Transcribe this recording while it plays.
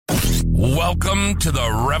Welcome to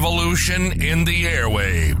the revolution in the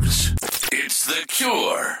airwaves. It's The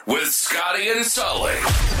Cure with Scotty and Sully,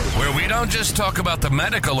 where we don't just talk about the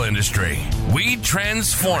medical industry, we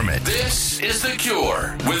transform it. This is The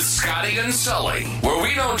Cure with Scotty and Sully, where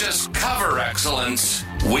we don't just cover excellence,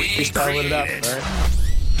 we create it. Right?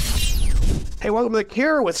 Hey, welcome to The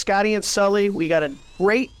Cure with Scotty and Sully. We got a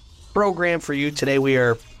great program for you today. We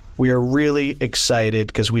are really excited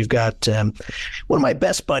because we've got one of my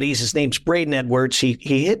best buddies. His name's Braden Edwards. He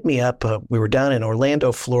hit me up. We were down in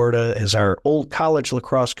Orlando, Florida, as our old college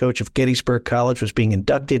lacrosse coach of Gettysburg College was being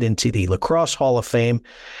inducted into the Lacrosse Hall of Fame.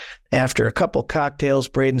 After a couple cocktails,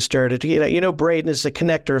 Braden started, you know, Braden is the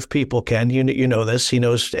connector of people, Ken. You know this. He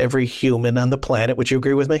knows every human on the planet. Would you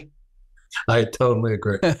agree with me? I totally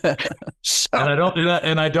agree.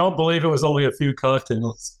 And I don't believe it was only a few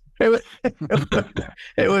cocktails. It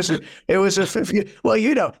was well,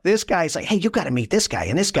 you know, this guy's like, hey, you got to meet this guy,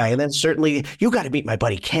 and then certainly you got to meet my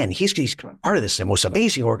buddy Ken. He's part of this most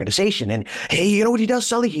amazing organization, and hey, you know what he does,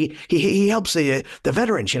 Sully? He helps the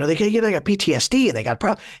veterans. You know, they got PTSD and they got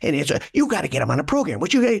problems, and it's you got to get him on a program.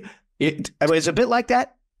 Would you? It's a bit like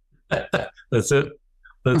that. That's it.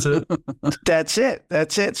 That's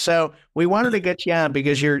it. So we wanted to get you on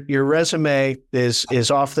because your resume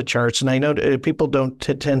is off the charts, and I know people don't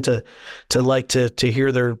tend to like to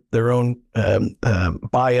hear their own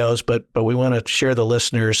bios, but we want to share the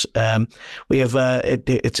listeners. We have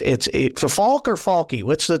it's Falke or Falke?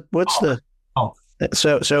 What's the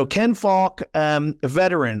So Ken Falke,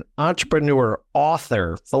 veteran, entrepreneur,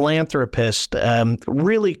 author, philanthropist,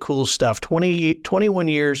 really cool stuff. 21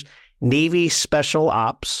 years. Navy Special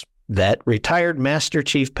Ops vet, retired Master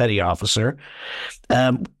Chief Petty Officer.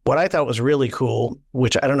 What I thought was really cool,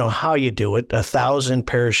 which I don't know how you do it, 1,000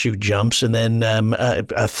 parachute jumps and then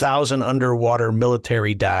 1,000 underwater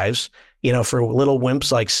military dives. You know, for little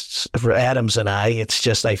wimps like for Adams and it's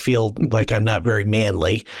just I feel like I'm not very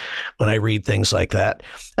manly when I read things like that.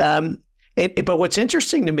 But what's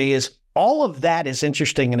interesting to me is all of that is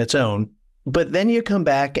interesting in its own. But then you come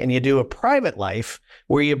back and you do a private life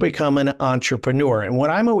where you become an entrepreneur. And what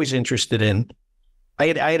I'm always interested in, I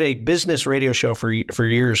had a business radio show for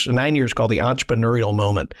years, 9 years, called The Entrepreneurial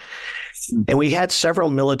Moment. And we had several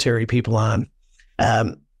military people on.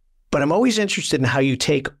 But I'm always interested in how you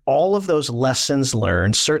take all of those lessons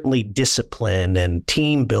learned, certainly discipline and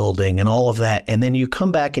team building and all of that. And then you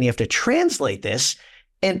come back and you have to translate this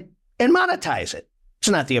and monetize it. It's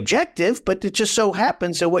not the objective, but it just so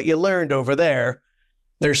happens that what you learned over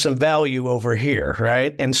there's some value over here,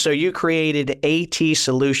 right? And so you created AT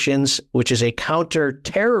Solutions, which is a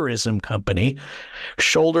counter-terrorism company,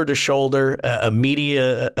 shoulder to shoulder, a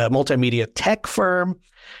multimedia tech firm.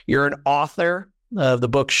 You're an author of the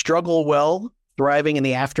book Struggle Well, Thriving in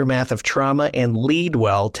the Aftermath of Trauma, and Lead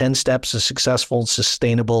Well, 10 Steps to Successful and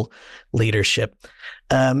Sustainable Leadership.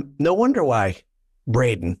 No wonder why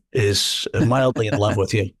Braden is mildly in love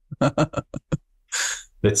with you.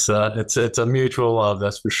 It's a mutual love,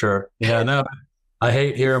 that's for sure. Yeah, no, I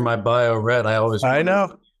hate hearing my bio read. I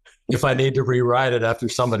know if I need to rewrite it after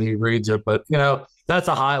somebody reads it, but you know, that's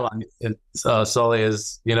a highlight. Sully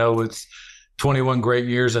is, you know, it's 21 great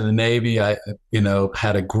years in the Navy. I, you know,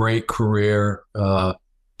 had a great career,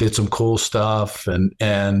 did some cool stuff, and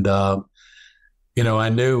you know, I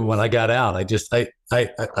knew when I got out, I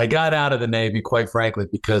got out of the Navy, quite frankly,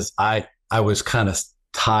 because I was kind of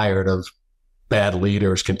tired of bad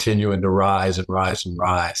leaders continuing to rise and rise and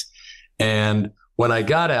rise. And when I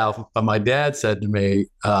got out, my dad said to me,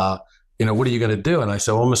 you know, what are you going to do? And I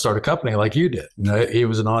said, well, I'm going to start a company like you did. You know, he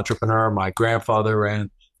was an entrepreneur. My grandfather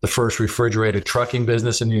ran the first refrigerated trucking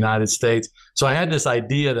business in the United States. So I had this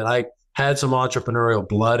idea that I had some entrepreneurial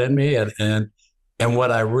blood in me. And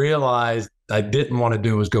what I realized I didn't want to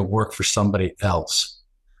do was go work for somebody else.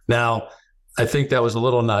 Now, I think that was a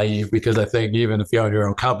little naive because I think even if you own your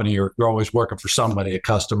own company, you're always working for somebody, a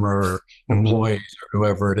customer or employees or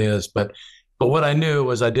whoever it is. But what I knew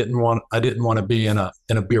was I didn't want to be in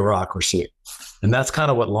a bureaucracy. And that's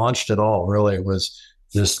kind of what launched it all, really, was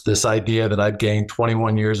this idea that I'd gained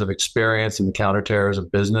 21 years of experience in the counterterrorism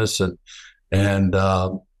business. And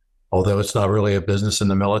although it's not really a business in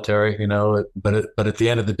the military, you know, but at the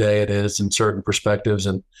end of the day, it is in certain perspectives.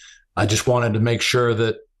 And I just wanted to make sure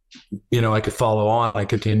that, you know, I could follow on. I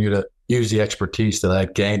continue to use the expertise that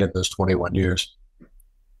I'd gained in those 21 years.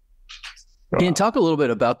 Can you talk a little bit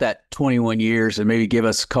about that 21 years and maybe give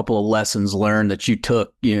us a couple of lessons learned that you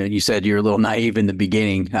took? You know, you said you're a little naive in the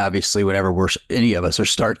beginning. Obviously, whenever any of us are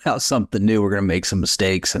starting out something new, we're going to make some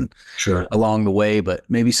mistakes and along the way. But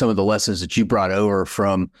maybe some of the lessons that you brought over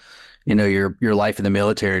from, you know, your life in the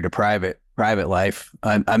military to private private life.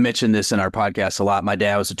 I mentioned this in our podcast a lot. My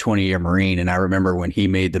dad was a 20-year Marine, and I remember when he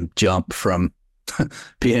made the jump from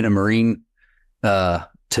being a Marine to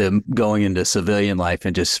going into civilian life,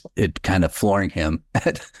 and just it kind of flooring him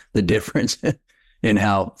at the difference in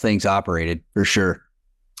how things operated, for sure.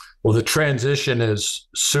 Well, the transition is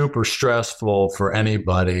super stressful for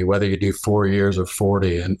anybody, whether you do 4 years or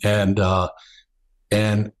 40.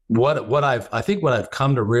 And what I've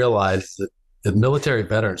come to realize is that military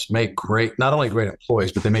veterans make not only great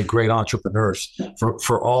employees, but they make great entrepreneurs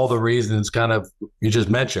for all the reasons kind of you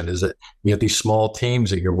just mentioned. Is that you have these small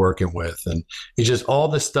teams that you're working with, and it's just all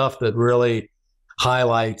the stuff that really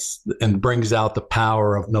highlights and brings out the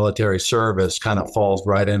power of military service kind of falls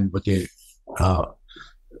right in with the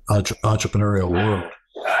entrepreneurial world.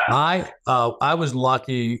 I was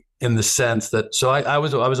lucky in the sense that I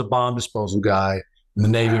was a bomb disposal guy. In the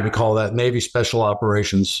Navy, we call that Navy Special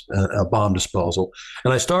Operations bomb disposal.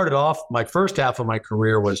 And I started off, my first half of my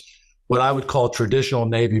career was what I would call traditional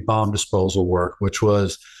Navy bomb disposal work, which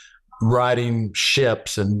was riding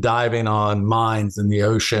ships and diving on mines in the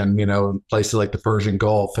ocean, in places like the Persian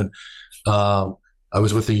Gulf. And I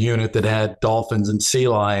was with a unit that had dolphins and sea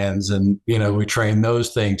lions, and, we trained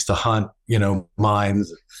those things to hunt,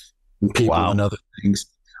 mines and people and other things.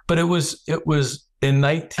 But it was in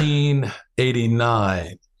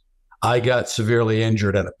 1989, I got severely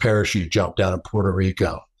injured at a parachute jump down in Puerto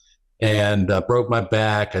Rico, and broke my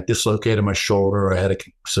back. I dislocated my shoulder. I had a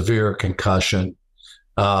severe concussion.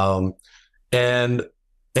 It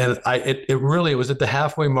was at the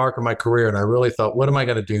halfway mark of my career. And I really thought, what am I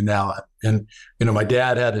going to do now? And, my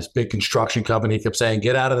dad had this big construction company. He kept saying,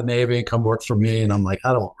 get out of the Navy and come work for me. And I'm like,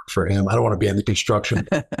 I don't work for him. I don't want to be in the construction.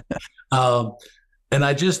 And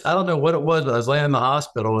I don't know what it was, but I was laying in the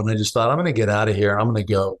hospital, and I just thought, I'm going to get out of here. I'm going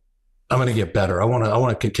to get better. I want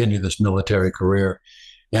to continue this military career.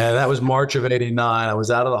 And that was March of '89. I was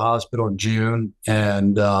out of the hospital in June.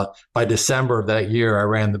 And by December of that year, I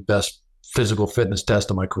ran the best physical fitness test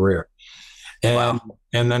of my career. And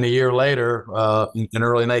then a year later, in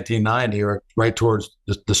early 1990, or right towards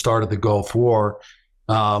the start of the Gulf War,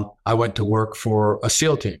 I went to work for a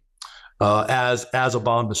SEAL team as a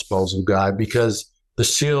bomb disposal guy, because the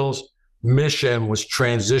SEALs mission was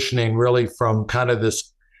transitioning really from kind of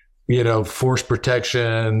this, force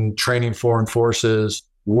protection, training foreign forces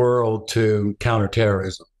world to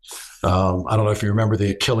counterterrorism. I don't know if you remember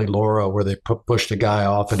the Achille Lauro, where they pushed a guy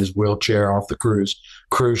off in his wheelchair off the cruise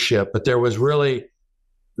ship. But there was really,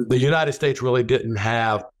 the United States really didn't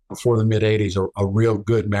have, before the mid 80s, a real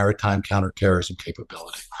good maritime counterterrorism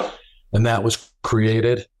capability. And that was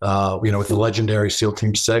created, with the legendary SEAL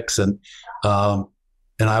Team 6.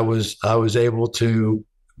 And I was able to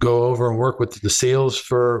go over and work with the SEALs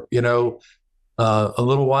for, a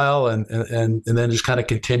little while, and then just kind of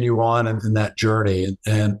continue on in that journey.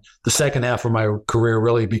 And the second half of my career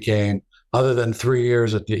really became, other than 3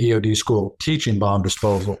 years at the EOD school teaching bomb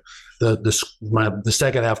disposal, the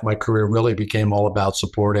second half of my career really became all about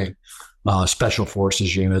supporting special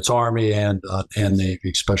forces units, Army and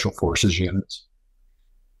Navy special forces units.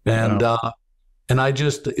 And I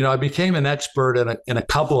just, I became an expert in a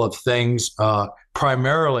couple of things,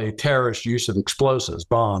 primarily terrorist use of explosives,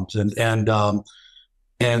 bombs, and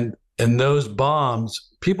those bombs.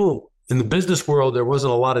 People in the business world, there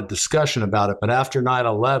wasn't a lot of discussion about it, but after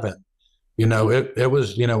 9/11, it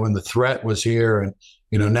was, when the threat was here, and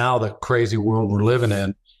now the crazy world we're living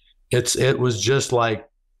in, it was just like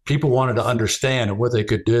people wanted to understand what they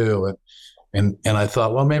could do. And I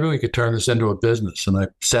thought, well, maybe we could turn this into a business. And I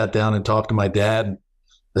sat down and talked to my dad. And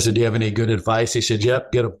I said, do you have any good advice? He said,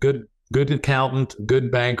 yep, get a good accountant, a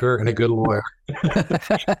good banker, and a good lawyer.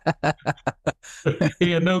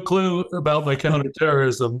 He had no clue about my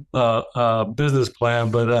counterterrorism business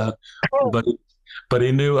plan, but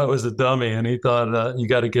he knew I was a dummy, and he thought, you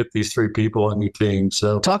got to get these three people on your team.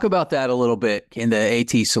 So talk about that a little bit in the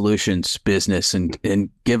AT Solutions business, and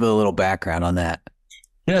give a little background on that.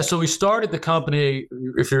 Yeah, so we started the company,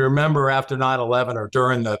 if you remember, after 9/11, or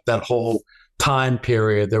during that whole time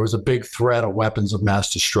period, there was a big threat of weapons of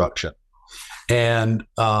mass destruction. And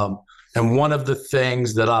one of the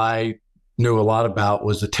things that I knew a lot about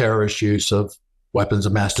was the terrorist use of weapons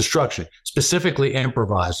of mass destruction, specifically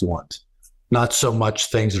improvised ones, not so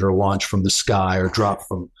much things that are launched from the sky or dropped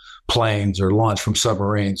from planes or launched from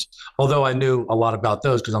submarines. Although I knew a lot about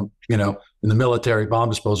those, because I'm, in the military bomb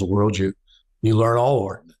disposal world, you learn all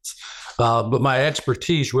ordnance. But my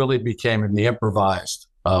expertise really became in the improvised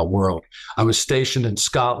world. I was stationed in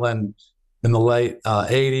Scotland in the late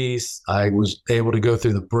 80s. I was able to go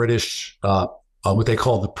through the British, what they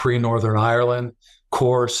call the pre-Northern Ireland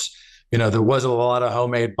course. there wasn't a lot of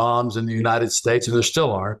homemade bombs in the United States, and there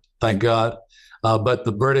still aren't, thank God. But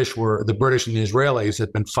the British and the Israelis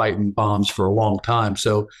had been fighting bombs for a long time.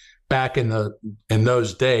 So back in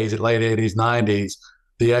those days, late 80s, 90s,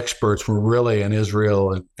 the experts were really in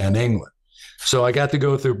Israel and England. So I got to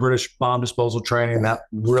go through British bomb disposal training. That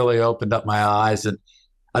really opened up my eyes, and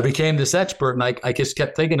I became this expert. And I just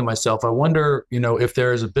kept thinking to myself, I wonder, if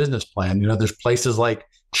there is a business plan. There's places like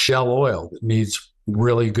Shell Oil that needs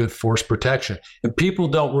really good force protection, and people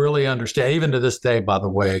don't really understand, even to this day, by the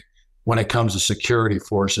way, when it comes to security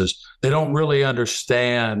forces, they don't really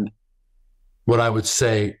understand what I would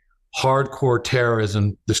say hardcore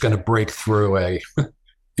terrorism that's going to break through a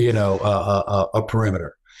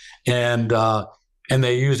perimeter. And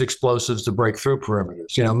they use explosives to break through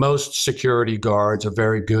perimeters. Most security guards are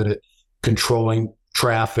very good at controlling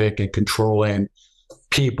traffic and controlling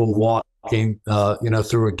people walking,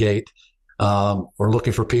 through a gate, or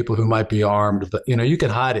looking for people who might be armed. But, you can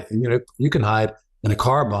hide it. You can hide in a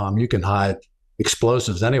car bomb. You can hide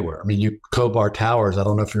explosives anywhere. I mean, Khobar Towers, I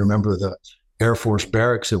don't know if you remember the Air Force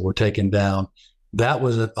barracks that were taken down. That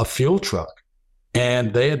was a fuel truck.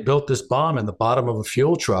 And they had built this bomb in the bottom of a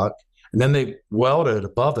fuel truck, and then they welded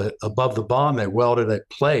above the bomb, they welded a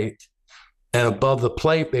plate, and above the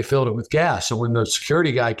plate, they filled it with gas. So when the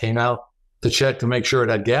security guy came out to check to make sure it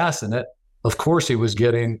had gas in it, of course he was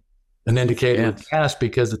getting an indicator of gas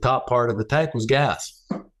because the top part of the tank was gas.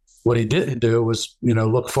 What he didn't do was,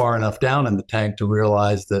 look far enough down in the tank to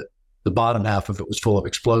realize that the bottom half of it was full of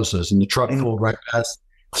explosives, and the truck pulled right past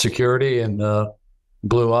security and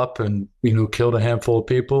blew up and, killed a handful of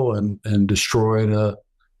people and destroyed a,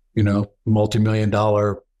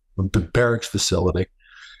 multi-million-dollar barracks facility.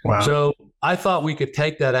 Wow. So I thought we could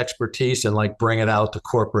take that expertise and bring it out to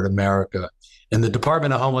corporate America. And the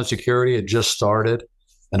Department of Homeland Security had just started,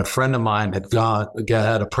 and a friend of mine had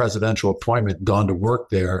had a presidential appointment, gone to work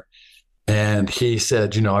there. And he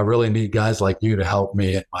said, I really need guys like you to help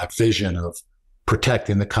me at my vision of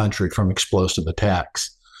protecting the country from explosive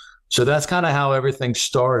attacks. So that's kind of how everything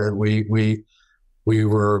started. We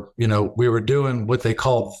were doing what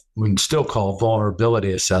we still call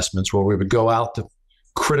vulnerability assessments, where we would go out to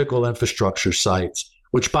critical infrastructure sites,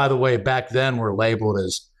 which, by the way, back then were labeled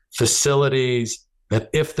as facilities that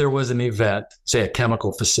if there was an event, say a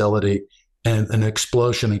chemical facility, and an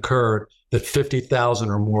explosion occurred, that 50,000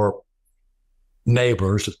 or more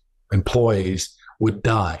neighbors, employees would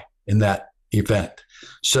die in that event.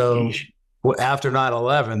 So after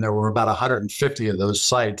 9/11, there were about 150 of those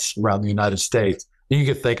sites around the United States. You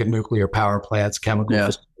could think of nuclear power plants, chemical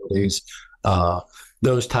facilities,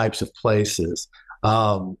 those types of places,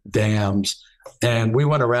 dams. And we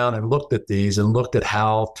went around and looked at these and looked at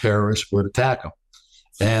how terrorists would attack them.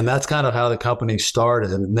 And that's kind of how the company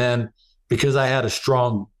started. And then because I had a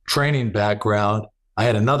strong training background, I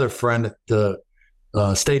had another friend at the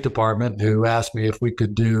State Department who asked me if we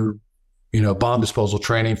could do bomb disposal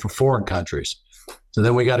training for foreign countries. So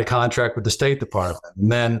then we got a contract with the State Department.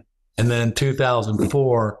 And then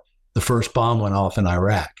 2004, the first bomb went off in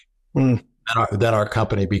Iraq. And then our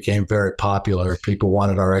company became very popular. People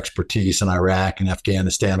wanted our expertise in Iraq and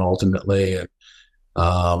Afghanistan ultimately. And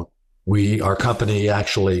our company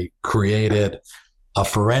actually created a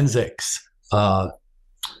forensics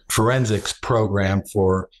program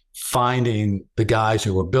for finding the guys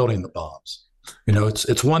who were building the bombs.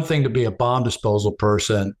 It's one thing to be a bomb disposal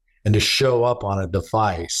person and to show up on a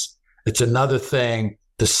device. It's another thing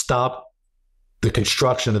to stop the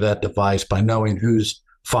construction of that device by knowing who's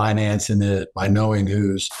financing it, by knowing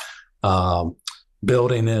who's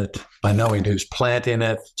building it, by knowing who's planting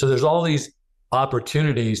it. So there's all these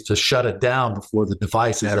opportunities to shut it down before the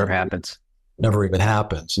device never even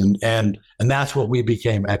happens. And that's what we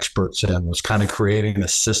became experts in, was kind of creating a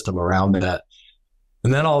system around that.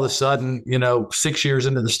 And then all of a sudden, 6 years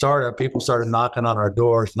into the startup, people started knocking on our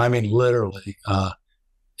doors, and I mean literally,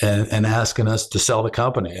 and asking us to sell the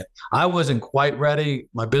company. I wasn't quite ready.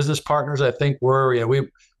 My business partners, I think, were.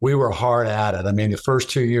 We were hard at it. I mean, the first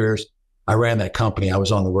 2 years I ran that company, I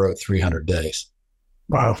was on the road 300 days.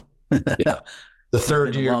 Wow. Yeah. The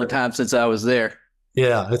third year, a long time since I was there.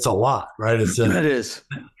 Yeah, it's a lot, right? It is.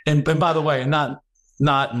 And by the way, not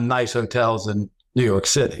in nice hotels in New York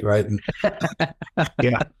City, right? And,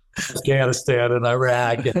 Afghanistan and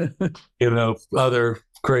Iraq and other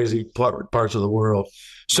crazy parts of the world.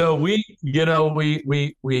 So we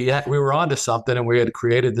were onto something, and we had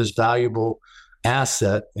created this valuable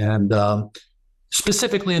asset. And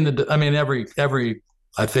specifically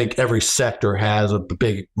I think every sector has a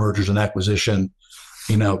big mergers and acquisition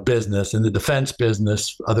business. In the defense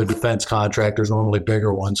business, other defense contractors, normally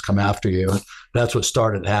bigger ones, come after you. And that's what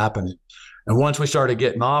started happening. And once we started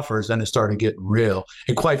getting offers, then it started getting real.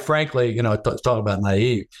 And quite frankly, talking about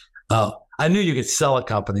naive, I knew you could sell a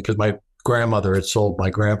company because my grandmother had sold my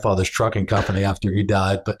grandfather's trucking company after he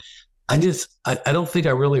died. But I don't think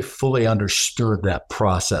I really fully understood that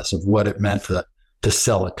process of what it meant to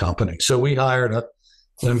sell a company. So we hired an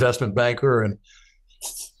investment banker, and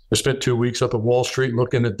I spent 2 weeks up at Wall Street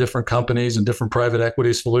looking at different companies and different private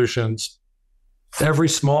equity solutions. Every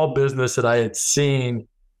small business that I had seen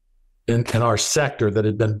in our sector that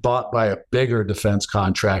had been bought by a bigger defense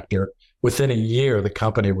contractor, within a year, the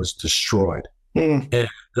company was destroyed. And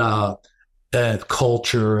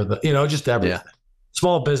culture, just everything. Yeah.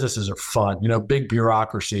 Small businesses are fun. Big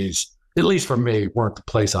bureaucracies, at least for me, weren't the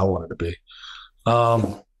place I wanted to be.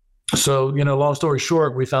 So, long story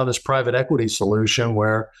short, we found this private equity solution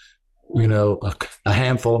where, a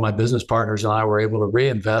handful of my business partners and I were able to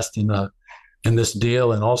reinvest in this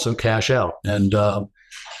deal and also cash out. And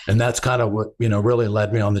that's kind of what, really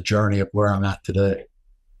led me on the journey of where I'm at today.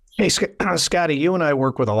 Hey, Scotty, you and I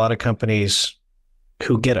work with a lot of companies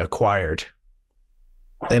who get acquired,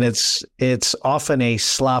 and it's often a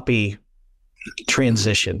sloppy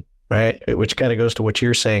transition, right? Which kind of goes to what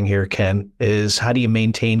you're saying here, Ken, is how do you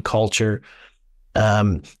maintain culture?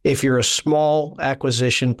 If you're a small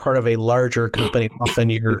acquisition, part of a larger company, often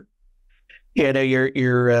you're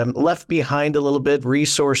left behind a little bit.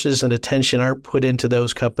 Resources and attention aren't put into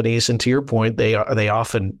those companies, and to your point, they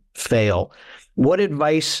often fail. What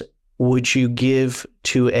advice would you give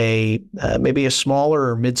to maybe a smaller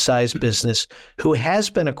or mid-sized business who has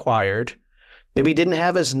been acquired, maybe didn't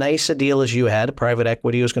have as nice a deal as you had? Private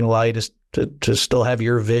equity was going to allow you to still have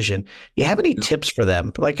your vision. You have any tips for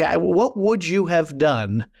them? Like, what would you have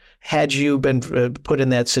done had you been put in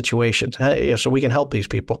that situation? So we can help these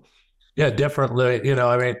people. Yeah, definitely.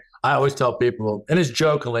 I always tell people, and it's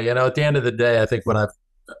jokingly, at the end of the day, I think when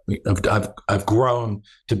I've grown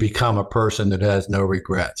to become a person that has no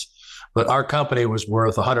regrets. But our company was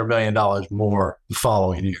worth $100 million more the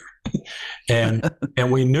following year,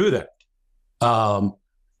 and we knew that.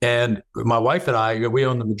 And my wife and I, we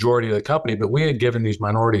own the majority of the company, but we had given these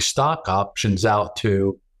minority stock options out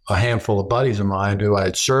to a handful of buddies of mine who I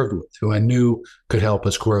had served with, who I knew could help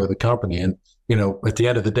us grow the company. And at the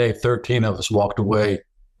end of the day, 13 of us walked away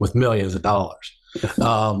with millions of dollars.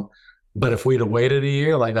 But if we'd have waited a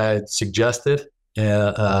year, like I had suggested,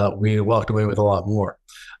 we walked away with a lot more.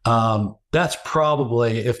 That's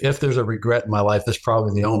probably, if there's a regret in my life, that's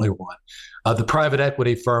probably the only one. The private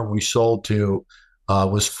equity firm we sold to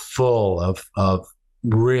was full of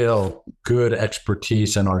real good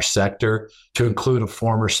expertise in our sector, to include a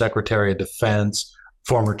former Secretary of Defense,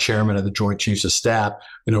 former chairman of the Joint Chiefs of Staff,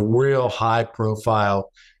 real high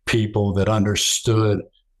profile people that understood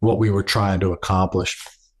what we were trying to accomplish.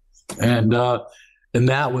 And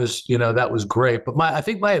that was great. But I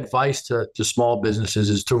think my advice to small businesses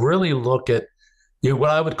is to really look at what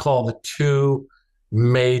I would call the two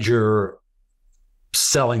major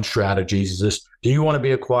selling strategies. Is this: do you want to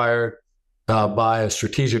be acquired by a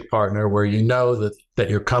strategic partner where that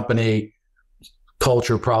your company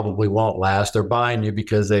culture probably won't last? They're buying you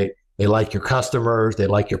because they like your customers, they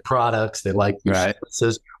like your products, they like your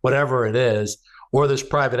services, whatever it is. Or this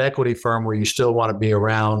private equity firm where you still want to be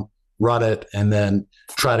around, run it, and then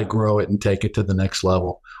try to grow it and take it to the next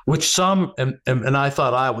level, which some, and I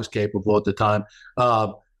thought I was capable at the time,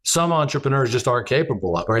 some entrepreneurs just aren't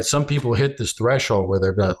capable of, right? Some people hit this threshold where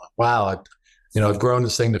they're like, wow, I've grown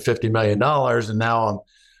this thing to $50 million and now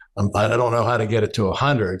I don't know how to get it to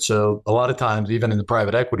 100. So a lot of times, even in the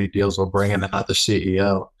private equity deals, they'll bring in another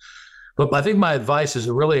CEO. But I think my advice is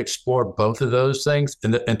to really explore both of those things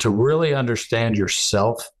and to really understand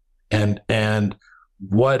yourself and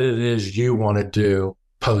what it is you want to do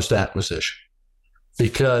post-acquisition.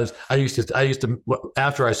 Because I used to,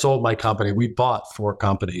 after I sold my company, we bought 4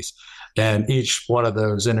 companies, and each one of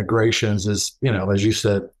those integrations is, as you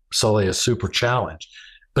said, Sully, a super challenge.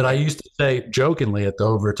 But I used to say jokingly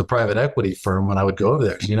over at the private equity firm when I would go over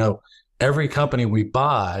there, every company we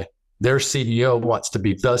buy, their CEO wants to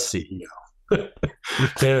be the CEO.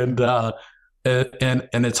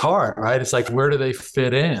 And it's hard, right? It's like, where do they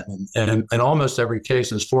fit in? And in almost every case,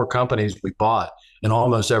 there's 4 companies we bought. In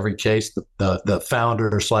almost every case, the founder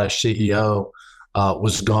 / CEO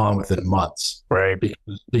was gone within months, right?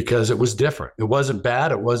 Because it was different. It wasn't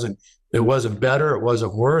bad. It wasn't better. It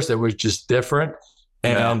wasn't worse. It was just different.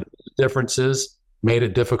 And differences made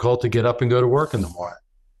it difficult to get up and go to work in the morning.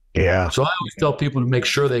 Yeah. So I always tell people to make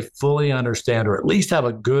sure they fully understand, or at least have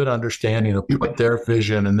a good understanding of what their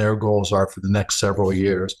vision and their goals are for the next several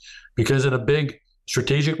years. Because in a big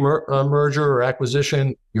strategic merger or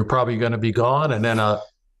acquisition, you're probably going to be gone. And then a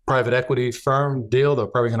private equity firm deal. They're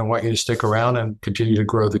probably going to want you to stick around and continue to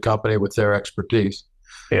grow the company with their expertise.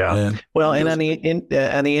 Yeah. And on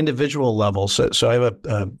the individual level, so I have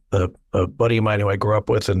a buddy of mine who I grew up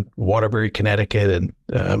with in Waterbury, Connecticut,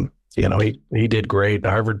 and he did great,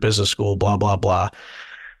 Harvard Business School, blah blah blah.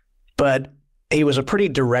 But he was a pretty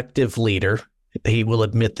directive leader. He will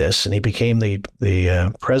admit this, and he became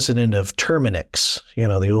the president of Terminix,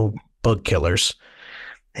 the old bug killers.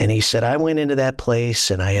 And he said, I went into that place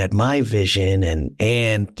and I had my vision, and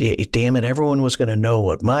damn it, everyone was going to know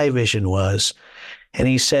what my vision was. And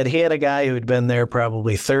he said he had a guy who had been there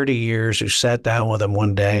probably 30 years who sat down with him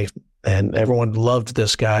one day, and everyone loved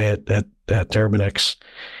this guy at Terminix.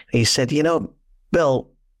 He said, Bill,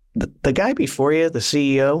 the guy before you, the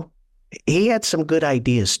CEO, he had some good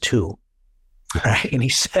ideas too. Right? And he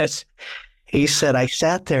said, I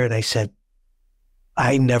sat there and I said,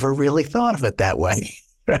 I never really thought of it that way.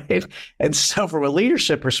 Right. And so from a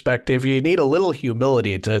leadership perspective, you need a little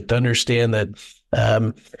humility to understand that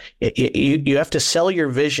you have to sell your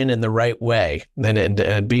vision in the right way,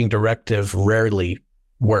 and being directive rarely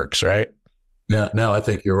works, right? Yeah, no, I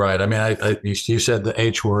think you're right. I mean, you said the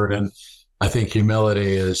H word, and I think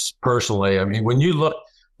humility is personally. I mean, when you look,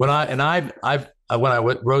 when I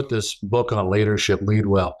wrote this book on leadership, Lead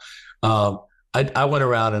Well, I went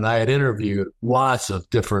around and I had interviewed lots of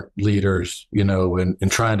different leaders,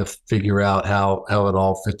 and trying to figure out how it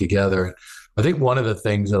all fit together. I think one of the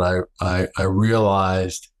things that I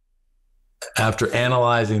realized after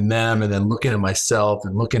analyzing them and then looking at myself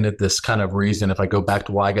and looking at this kind of reason, if I go back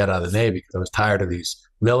to why I got out of the Navy, because I was tired of these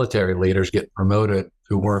military leaders getting promoted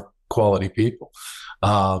who weren't quality people.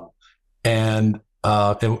 And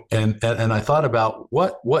I thought about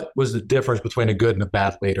what was the difference between a good and a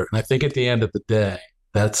bad leader. And I think at the end of the day,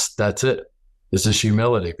 that's it. This is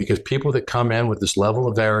humility, because people that come in with this level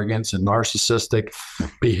of arrogance and narcissistic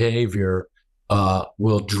behavior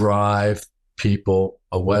will drive people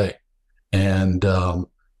away. And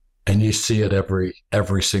you see it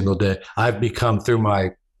every single day. I've become, through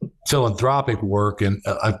my philanthropic work, and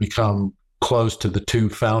I've become close to the two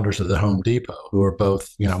founders of the Home Depot, who are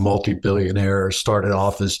both, multi-billionaires, started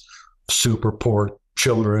off as super poor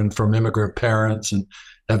children from immigrant parents and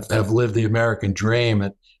have lived the American dream.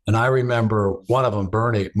 And I remember one of them,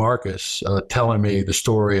 Bernie Marcus, telling me the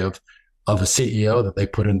story of a CEO that they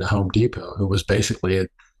put into Home Depot, who was basically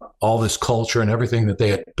all this culture and everything that they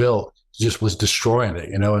had built just was destroying it,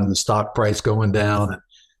 and the stock price going down. And,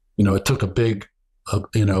 it took a big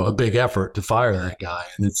effort to fire that guy.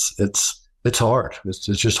 And it's hard. It's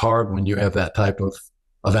just hard when you have that type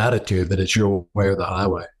of attitude that it's your way or the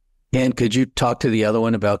highway. And could you talk to the other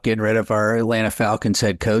one about getting rid of our Atlanta Falcons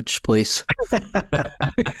head coach, please?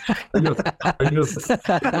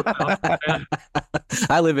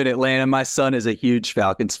 I live in Atlanta. My son is a huge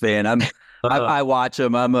Falcons fan. I watch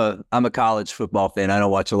them. I'm a college football fan. I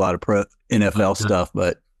don't watch a lot of pro NFL stuff,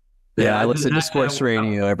 but I listen to sports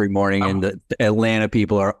radio every morning, and the Atlanta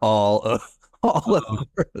people are all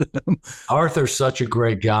over them. Arthur's such a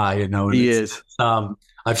great guy, He is.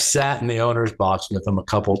 I've sat in the owner's box with him a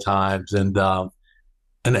couple of times, and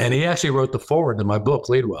he actually wrote the foreword to my book,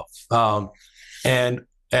 Lead Well. And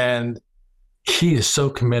he is so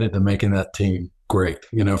committed to making that team great.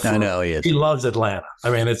 I know he is. He loves Atlanta.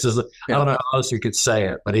 I mean, it's just, I don't know how else you could say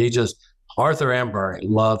it, but Arthur and Bernie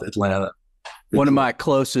love Atlanta. One of my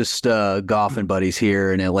closest golfing buddies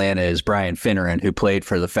here in Atlanta is Brian Finneran, who played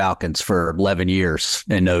for the Falcons for 11 years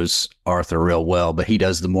and knows Arthur real well, but he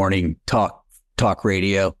does the morning talk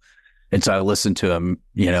radio. And so I listen to him,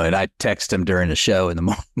 and I text him during the show in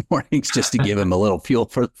the mornings just to give him a little fuel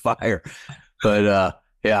for the fire. But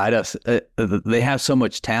they have so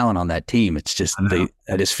much talent on that team. It's just,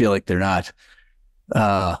 I just feel like they're not,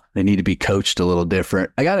 they need to be coached a little different.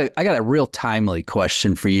 I got a real timely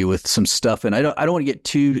question for you with some stuff. And I don't want to get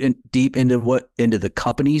too deep into the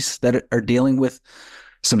companies that are dealing with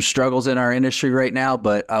some struggles in our industry right now,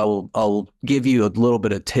 but I'll give you a little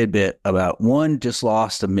bit of tidbit about one. Just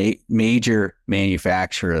lost a major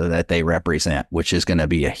manufacturer that they represent, which is going to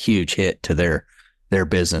be a huge hit to their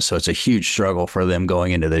business. So it's a huge struggle for them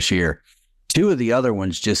going into this year. Two of the other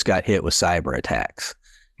ones just got hit with cyber attacks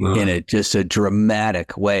in a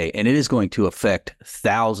dramatic way, and it is going to affect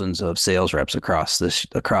thousands of sales reps across the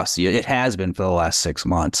year. It has been for the last 6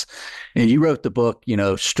 months. And you wrote the book,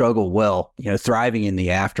 Struggle Well, thriving in the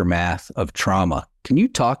aftermath of trauma. Can you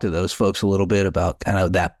talk to those folks a little bit about kind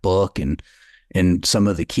of that book and some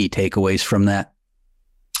of the key takeaways from that?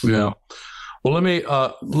 Yeah. Well, let me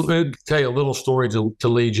tell you a little story to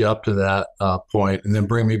lead you up to that point, and then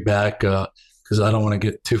bring me back because I don't want to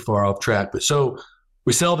get too far off track. But so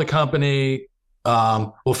we sell the company.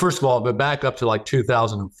 Well, first of all, but back up to like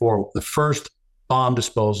 2004, the first bomb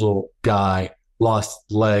disposal guy who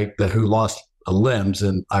lost limbs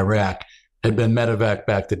in Iraq had been medevac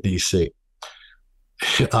back to DC.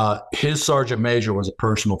 His sergeant major was a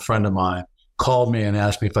personal friend of mine, called me and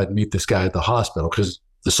asked me if I'd meet this guy at the hospital because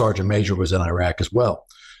the sergeant major was in Iraq as well.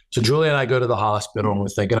 So Julie and I go to the hospital and we're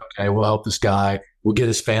thinking, okay, we'll help this guy. We'll get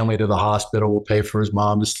his family to the hospital. We'll pay for his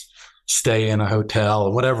mom to stay in a hotel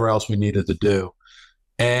and whatever else we needed to do.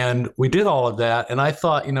 And we did all of that. And I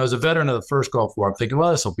thought, as a veteran of the first Gulf War, I'm thinking,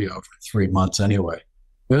 well, this will be over in 3 months anyway.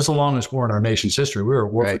 It was the longest war in our nation's history. We were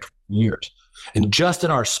at war for 20 years. And just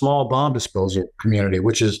in our small bomb disposal community,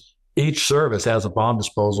 which is each service has a bomb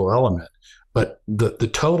disposal element, but the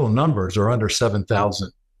total numbers are under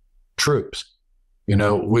 7,000 troops,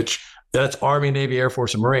 which that's Army, Navy, Air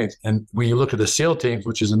Force, and Marines. And when you look at the SEAL teams,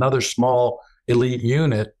 which is another small elite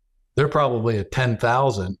unit, they're probably at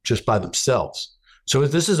 10,000 just by themselves. So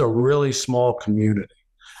this is a really small community.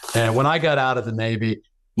 And when I got out of the Navy,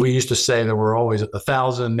 we used to say there were always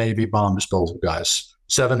 1,000 Navy bomb disposal guys,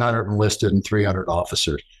 700 enlisted and 300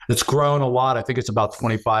 officers. It's grown a lot. I think it's about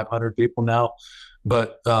 2,500 people now,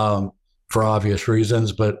 but for obvious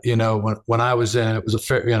reasons. But, when I was in, it was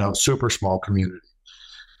a super small community.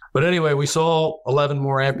 But anyway, we saw 11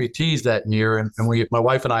 more amputees that year, and my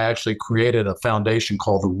wife and I actually created a foundation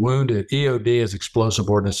called the Wounded. EOD is Explosive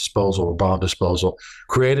Ordnance Disposal or Bomb Disposal.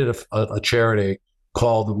 Created a charity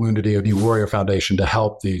called the Wounded EOD Warrior Foundation to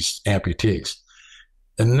help these amputees.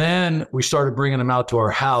 And then we started bringing them out to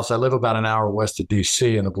our house. I live about an hour west of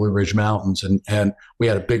DC in the Blue Ridge Mountains, and we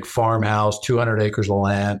had a big farmhouse, 200 acres of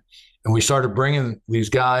land, and we started bringing these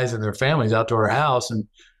guys and their families out to our house. And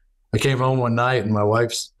I came home one night and my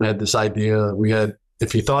wife had this idea.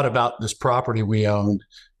 If you thought about this property we owned,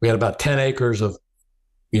 we had about 10 acres of,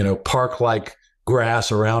 park-like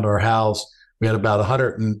grass around our house. We had about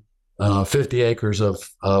 150 acres of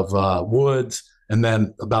woods, and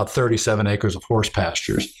then about 37 acres of horse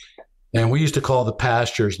pastures. And we used to call the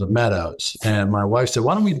pastures the meadows. And my wife said,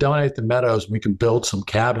 why don't we donate the meadows? We can build some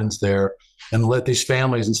cabins there and let these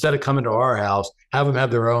families, instead of coming to our house, have them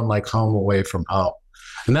have their own home away from home.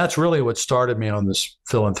 And that's really what started me on this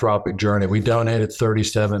philanthropic journey. We donated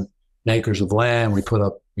 37 acres of land. We put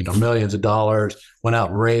up, millions of dollars, went out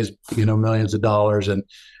and raised, millions of dollars and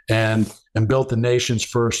built the nation's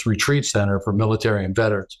first retreat center for military and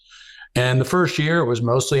veterans. And the first year it was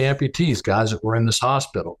mostly amputees, guys that were in this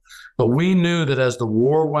hospital. But we knew that as the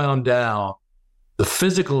war wound down, the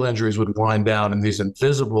physical injuries would wind down and these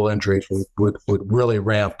invisible injuries would really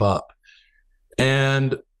ramp up.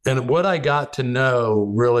 And what I got to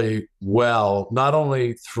know really well, not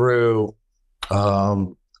only through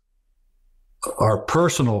our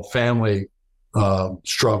personal family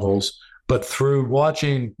struggles, but through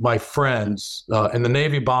watching my friends in the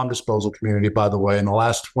Navy bomb disposal community, by the way, in the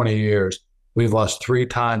last 20 years, we've lost 3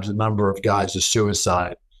 times the number of guys to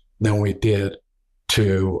suicide than we did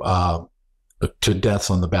to deaths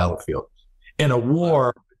on the battlefield. In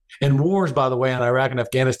wars, by the way, in Iraq and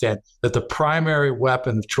Afghanistan, that the primary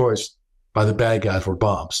weapon of choice by the bad guys were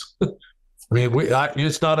bombs. I mean,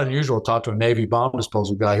 it's not unusual to talk to a Navy bomb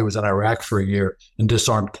disposal guy who was in Iraq for a year and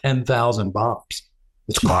disarmed 10,000 bombs.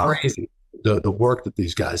 It's crazy, the work that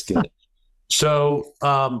these guys did. So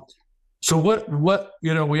what we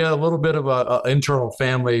had a little bit of a internal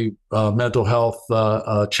family mental health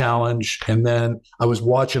challenge, and then I was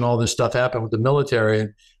watching all this stuff happen with the military,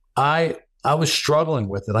 and I was struggling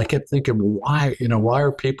with it. I kept thinking, why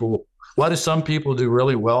do some people do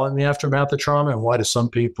really well in the aftermath of trauma, and why do some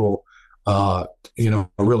people,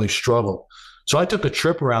 really struggle? So I took a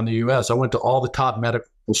trip around the U.S. I went to all the top medical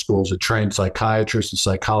schools that trained psychiatrists and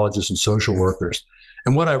psychologists and social workers.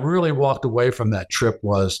 And what I really walked away from that trip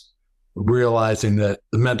was realizing that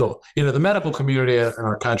the medical community in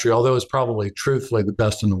our country, although it's probably truthfully the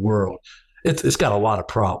best in the world, it's got a lot of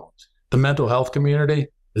problems. The mental health community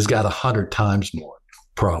has got 100 times more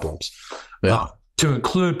problems. Yeah. To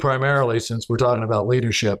include primarily, since we're talking about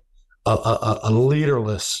leadership, a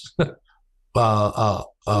leaderless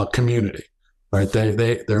community, right?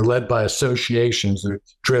 They're led by associations. They're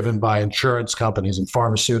driven by insurance companies and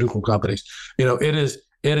pharmaceutical companies. It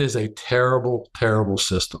is a terrible, terrible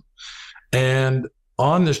system. And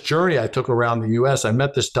on this journey I took around the U.S., I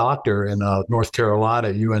met this doctor in North Carolina,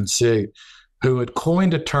 UNC, who had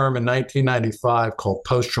coined a term in 1995 called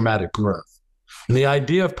post-traumatic growth. And the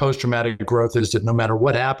idea of post-traumatic growth is that no matter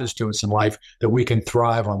what happens to us in life, that we can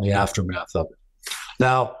thrive on the aftermath of it.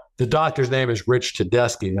 Now, the doctor's name is Rich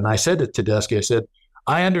Tedeschi. And I said to Tedeschi, I said,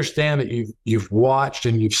 I understand that you've watched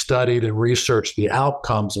and you've studied and researched the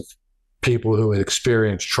outcomes people who had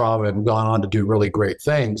experienced trauma and gone on to do really great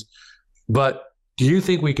things. But do you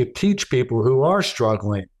think we could teach people who are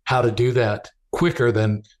struggling how to do that quicker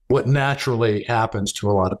than what naturally happens to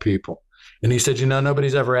a lot of people? And he said,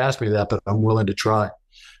 nobody's ever asked me that, but I'm willing to try.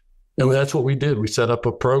 And that's what we did. We set up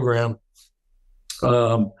a program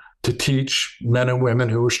to teach men and women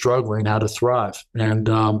who were struggling how to thrive.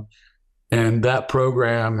 And that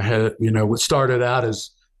program had, what started out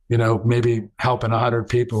as, maybe helping 100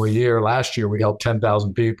 people a year. Last year, we helped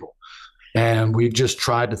 10,000 people. And we just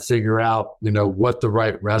tried to figure out, what the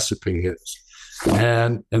right recipe is.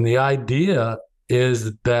 And the idea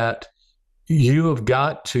is that you have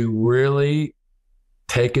got to really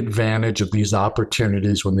take advantage of these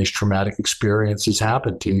opportunities when these traumatic experiences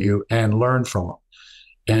happen to you and learn from them.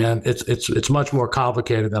 And it's much more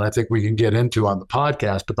complicated than I think we can get into on the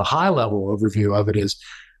podcast. But the high level overview of it is,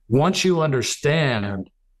 once you understand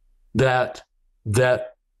that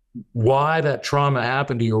why that trauma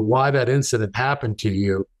happened to you, or why that incident happened to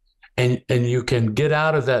you, and you can get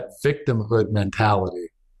out of that victimhood mentality,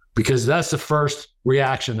 because that's the first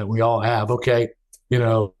reaction that we all have. Okay,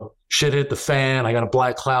 shit hit the fan. I got a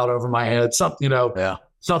black cloud over my head. Something,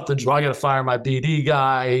 something's wrong. I got to fire my BD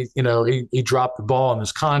guy. He dropped the ball on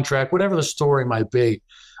his contract, whatever the story might be.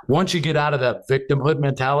 Once you get out of that victimhood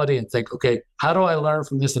mentality and think, okay, how do I learn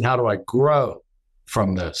from this and how do I grow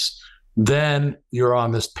from this? Then you're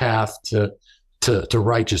on this path to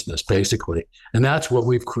righteousness, basically. And that's what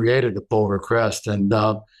we've created at Boulder Crest. And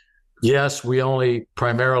yes, we only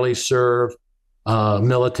primarily serve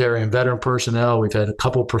military and veteran personnel. We've had a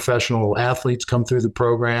couple professional athletes come through the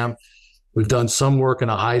program. We've done some work in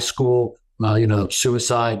a high school.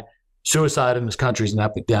 Suicide in this country is an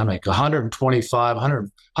epidemic.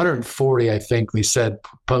 140, I think we said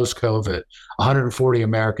post-COVID, 140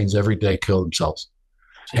 Americans every day kill themselves.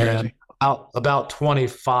 And about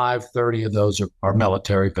 25, 30 of those are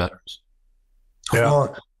military veterans,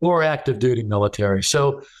 or active duty military.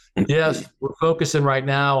 So yes, we're focusing right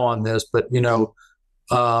now on this, but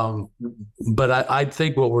I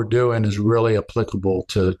think what we're doing is really applicable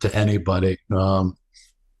to anybody. And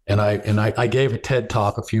I gave a TED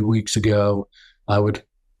talk a few weeks ago. I would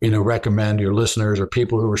recommend your listeners or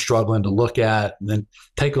people who are struggling to look at, and then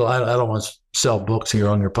take a. I don't want to sell books here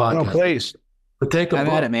on your podcast. No, please. But take a book.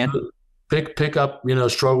 At it, man. Pick up,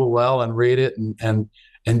 Struggle Well, and read it, and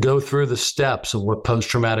go through the steps of what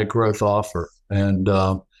post-traumatic growth offer. And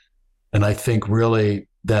I think really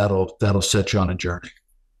that'll set you on a journey.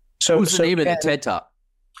 So what's the name of the TED Talk?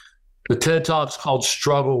 The TED Talk's called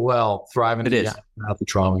Struggle Well, Thriving in the Aftermath of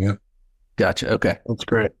Trauma. Yeah. Gotcha. Okay. That's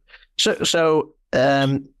great. So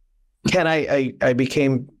Ken, I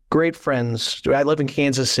became great friends. I live in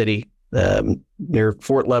Kansas City, near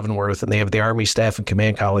Fort Leavenworth, and they have the Army Staff and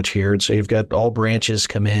Command College here. And so you've got all branches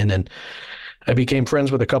come in, and I became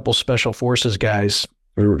friends with a couple Special Forces guys.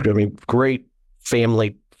 Great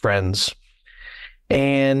family friends.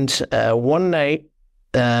 And one night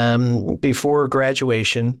before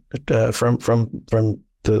graduation from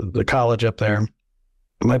the college up there,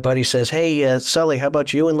 my buddy says, "Hey, Sully, how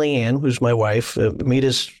about you and Leanne, who's my wife, meet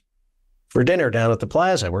us for dinner down at the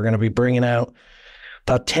plaza? We're going to be bringing out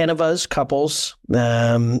about 10 of us, couples,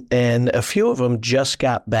 and a few of them just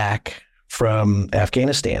got back from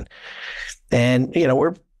Afghanistan. And,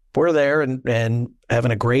 we're there and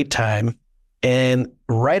having a great time. And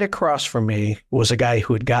right across from me was a guy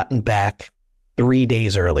who had gotten back 3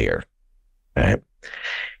 days earlier, right?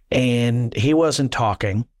 And he wasn't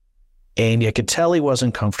talking, and you could tell he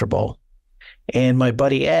wasn't comfortable. And my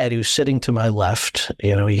buddy Ed, who's sitting to my left, he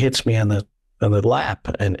hits me on the lap,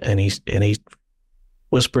 and he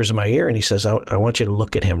whispers in my ear, and he says, I want you to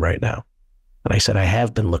look at him right now. And I said, I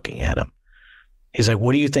have been looking at him. He's like,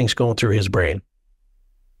 what do you think's going through his brain?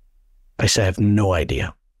 I said, I have no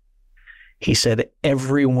idea. He said,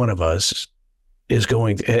 every one of us has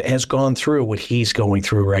gone through what he's going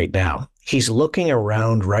through right now. He's looking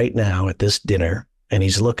around right now at this dinner, and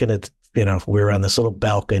he's looking at, we're on this little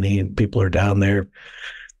balcony, and people are down there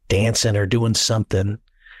dancing or doing something.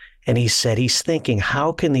 And he said, he's thinking,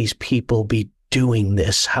 how can these people be doing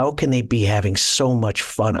this? How can they be having so much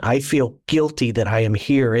fun? I feel guilty that I am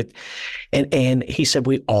here. And he said,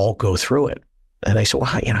 we all go through it. And I said, well,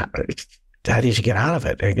 how did you get out of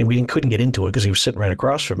it? And we couldn't get into it because he was sitting right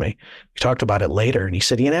across from me. We talked about it later, and he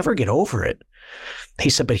said, you never get over it. He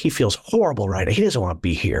said, but he feels horrible right now. He doesn't want to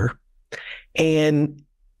be here. And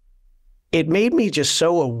it made me just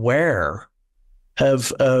so aware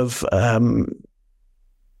of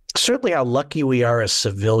certainly how lucky we are as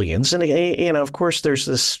civilians. And, of course, there's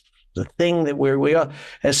this the thing that we are,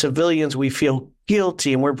 as civilians, we feel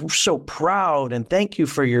guilty and we're so proud and thank you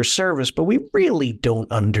for your service, but we really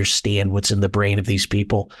don't understand what's in the brain of these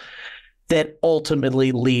people that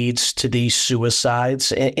ultimately leads to these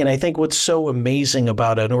suicides. And I think what's so amazing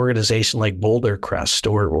about an organization like Boulder Crest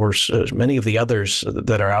or many of the others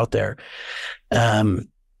that are out there,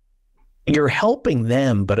 you're helping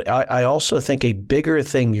them, but I also think a bigger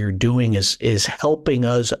thing you're doing is helping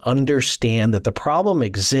us understand that the problem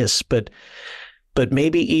exists, but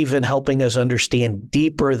maybe even helping us understand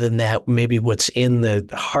deeper than that, maybe what's in the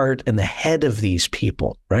heart and the head of these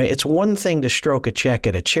people, right? It's one thing to stroke a check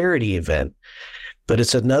at a charity event, but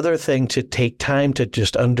it's another thing to take time to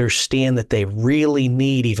just understand that they really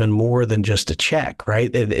need even more than just a check,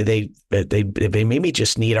 right? They maybe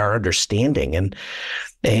just need our understanding. And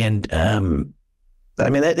I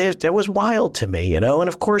mean, that was wild to me, and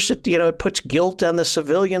of course it puts guilt on the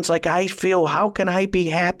civilians. Like, I feel, how can I be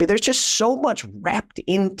happy? There's just so much wrapped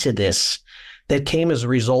into this that came as a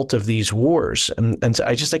result of these wars. And so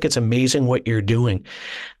I just think it's amazing what you're doing.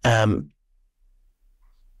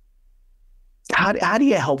 How do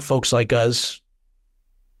you help folks like us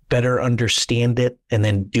better understand it and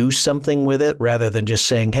then do something with it rather than just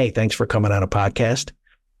saying, hey, thanks for coming on a podcast?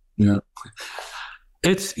 Yeah. I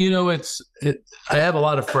have a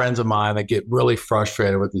lot of friends of mine that get really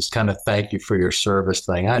frustrated with this kind of thank you for your service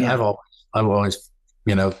thing. I've always,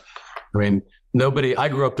 I grew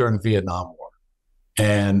up during the Vietnam War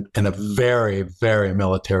and in a very, very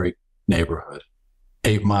military neighborhood,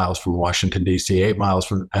 8 miles from Washington, D.C., 8 miles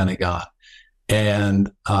from the Pentagon.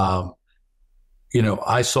 And, I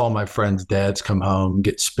saw my friends' dads come home,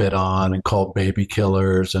 get spit on and called baby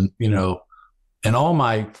killers. And, and all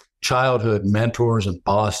my childhood mentors and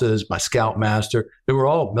bosses, my scoutmaster, they were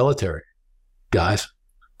all military guys,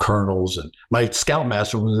 colonels. And my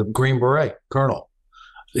scoutmaster was a Green Beret colonel.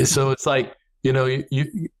 So it's like,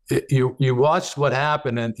 you watched what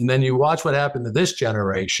happened and then you watch what happened to this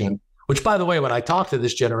generation, which, by the way, when I talk to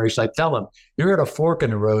this generation, I tell them you're at a fork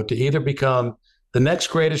in the road to either become the next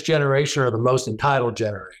greatest generation or the most entitled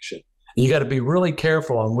generation. And you got to be really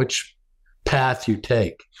careful on which path you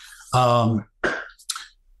take.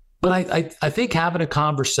 But I think having a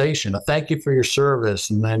conversation, a thank you for your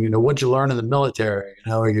service, and then, what'd you learn in the military?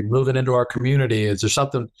 Are you moving into our community? Is there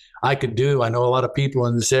something I could do? I know a lot of people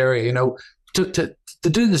in this area, to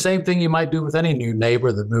do the same thing you might do with any new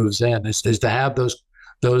neighbor that moves in is to have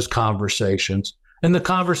those conversations. And the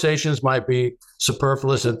conversations might be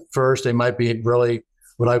superfluous at first. They might be really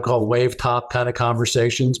what I call wave top kind of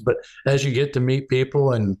conversations. But as you get to meet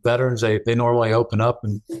people and veterans, they normally open up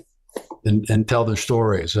and tell their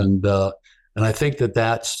stories. And I think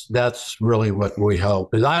that's really what we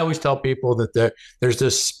hope. Because I always tell people that there's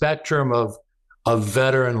this spectrum of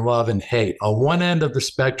veteran love and hate. On one end of the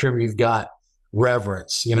spectrum, you've got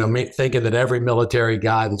reverence, thinking that every military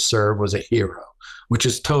guy that served was a hero, which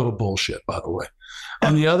is total bullshit, by the way.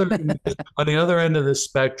 On the other end of the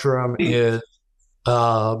spectrum is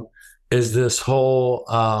this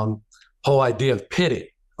whole idea of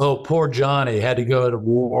pity. Oh, poor Johnny had to go to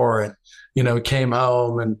war and, he came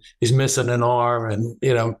home and he's missing an arm and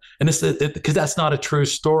it's because that's not a true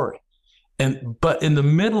story. But in the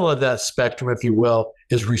middle of that spectrum, if you will,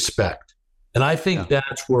 is respect. And I think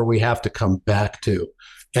that's where we have to come back to.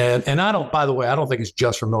 And I don't think it's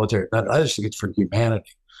just for military. I just think it's for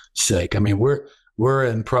humanity's sake. I mean, we're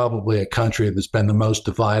in probably a country that's been the most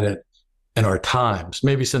divided in our times,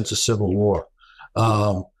 maybe since the Civil War.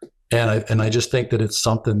 And I just think that it's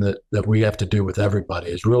something that we have to do with everybody,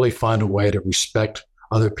 is really find a way to respect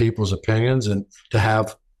other people's opinions and to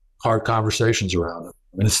have hard conversations around it.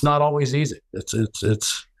 And it's not always easy. It's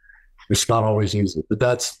not always easy, but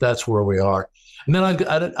that's where we are. And then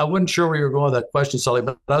I wasn't sure where you were going with that question, Sully,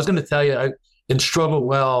 but I was going to tell you, in Struggle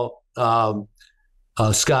Well,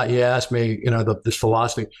 Scott, you asked me, this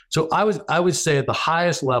philosophy. So I would say at the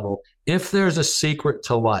highest level, if there's a secret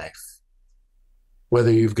to life,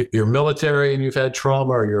 whether you're military and you've had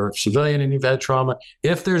trauma or you're a civilian and you've had trauma,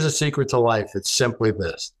 if there's a secret to life, it's simply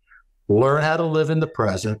this: learn how to live in the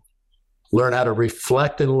present, learn how to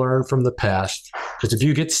reflect and learn from the past. Because if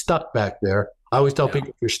you get stuck back there, I always tell people,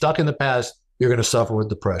 if you're stuck in the past, you're going to suffer with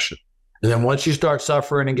depression. And then once you start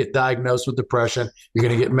suffering and get diagnosed with depression, you're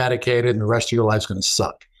going to get medicated and the rest of your life's going to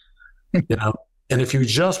suck. And if you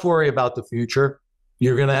just worry about the future,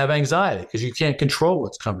 you're going to have anxiety because you can't control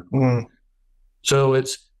what's coming. Mm. So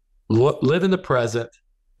it's live in the present,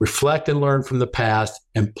 reflect and learn from the past,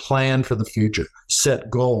 and plan for the future. Set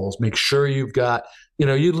goals. Make sure you've got,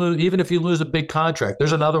 even if you lose a big contract,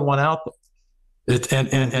 there's another one out there.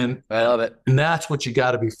 And I love it. And that's what you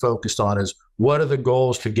got to be focused on, is what are the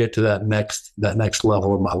goals to get to that next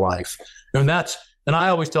level of my life. And I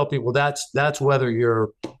always tell people that's whether you're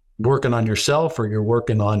working on yourself or you're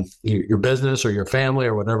working on your business or your family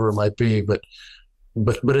or whatever it might be. But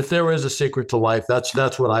if there is a secret to life, that's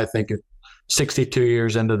what I think. 62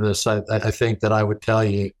 years into this, I think that I would tell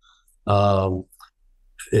you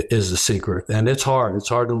it is the secret. And it's hard. It's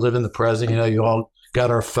hard to live in the present. You all got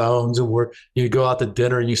our phones, and you go out to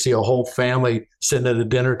dinner and you see a whole family sitting at a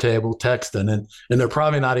dinner table texting, and they're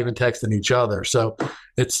probably not even texting each other. So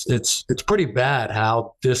it's pretty bad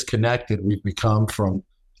how disconnected we've become from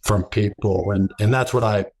people. And that's what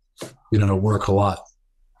I, work a lot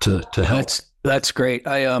to help. That's great.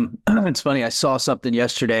 It's funny. I saw something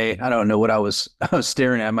yesterday. I don't know what I was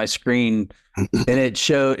staring at my screen, and it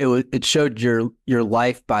showed your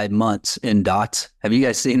life by months in dots. Have you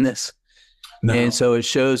guys seen this? No. And so it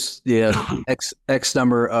shows X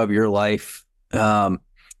number of your life you're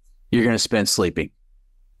going to spend sleeping.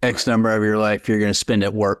 X number of your life you're going to spend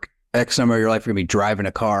at work. X number of your life you're going to be driving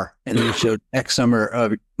a car. And then it showed X number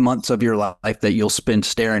of months of your life that you'll spend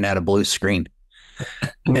staring at a blue screen.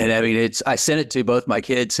 And I mean, I sent it to both my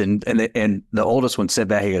kids, and the oldest one said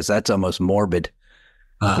back, he goes, "That's almost morbid."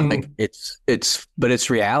 Like but it's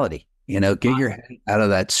reality. Get your head out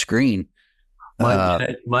of that screen.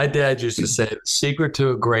 My dad used to say, the secret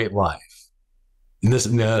to a great life. And this,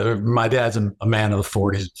 my dad's a man of the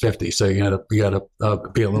 40s and 50s, so you got to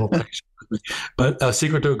be a little patient. But a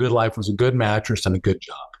secret to a good life was a good mattress and a good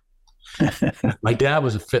job. My dad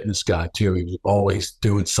was a fitness guy too. He was always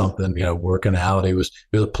doing something, working out. He was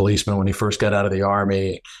a policeman when he first got out of the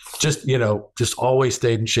Army. Just always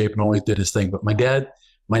stayed in shape and always did his thing. But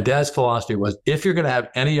my dad's philosophy was, if you're going to have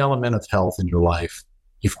any element of health in your life,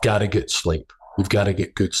 you've got to get sleep. You've got to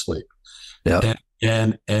get good sleep. Yeah.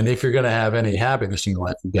 And if you're going to have any happiness in your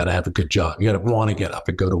life, you've got to have a good job. You got to want to get up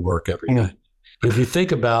and go to work every day. But if you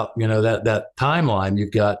think about, that timeline,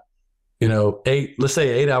 you've got, let's say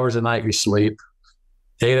 8 hours a night you sleep,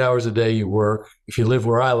 8 hours a day you work. If you live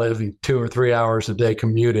where I live, 2 or 3 hours a day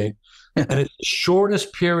commuting. And it's the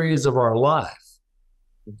shortest periods of our life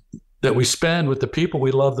that we spend with the people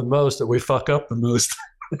we love the most, that we fuck up the most.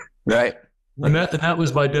 Right. And that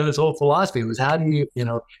was my dad's whole philosophy, was how do you,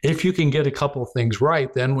 if you can get a couple of things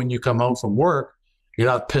right, then when you come home from work, you're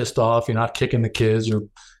not pissed off, you're not kicking the kids or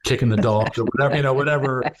kicking the dogs or whatever,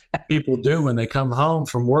 whatever people do when they come home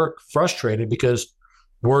from work frustrated because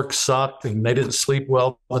work sucked and they didn't sleep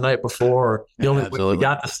well the night before. Or the only way they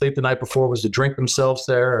got to sleep the night before was to drink themselves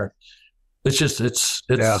there. It's just, it's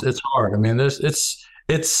hard. I mean, it's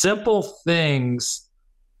simple things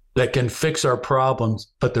that can fix our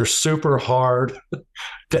problems, but they're super hard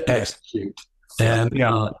to execute. And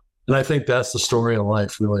I think that's the story of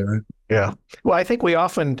life, really, right? Yeah. Well, I think we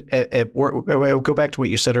often at work, go back to what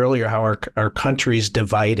you said earlier, how our country's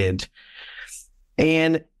divided.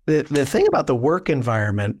 And the thing about the work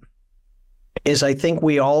environment is I think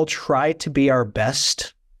we all try to be our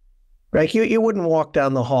best. Right? You wouldn't walk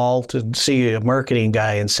down the hall to see a marketing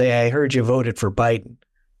guy and say, "I heard you voted for Biden."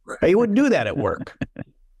 Right? You wouldn't do that at work.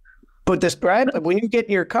 But when you get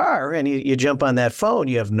in your car and you jump on that phone,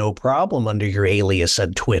 you have no problem under your alias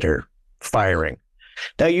on Twitter firing.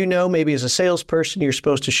 Now, maybe as a salesperson, you're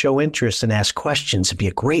supposed to show interest and ask questions and be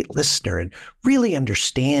a great listener and really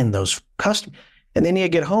understand those customers. And then you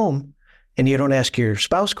get home and you don't ask your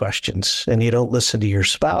spouse questions and you don't listen to your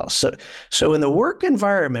spouse. So in the work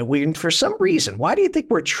environment, for some reason, why do you think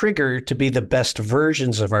we're triggered to be the best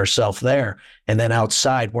versions of ourselves there, and then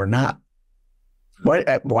outside we're not?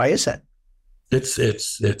 Why is that? It's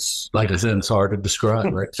like I said, it's hard to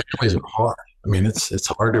describe, right? Families are hard. I mean, it's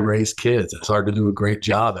hard to raise kids. It's hard to do a great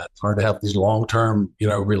job at. It's hard to have these long-term,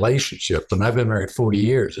 relationships. And I've been married 40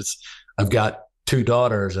 years. I've got 2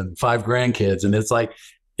 daughters and 5 grandkids, and it's like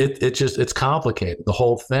it's complicated, the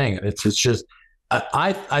whole thing. It's just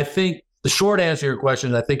I think the short answer to your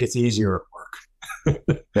question is I think it's easier at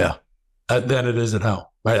work. Than it is at home.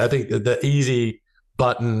 Right? I think the easy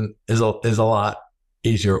button is a lot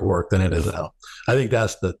easier at work than it is at home. I think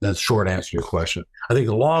that's the short answer to your question. I think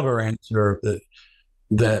the longer answer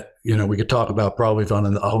that we could talk about probably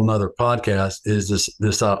on a whole nother podcast is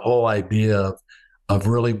this whole idea of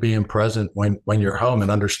really being present when you're home and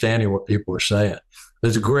understanding what people are saying.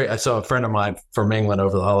 I saw a friend of mine from England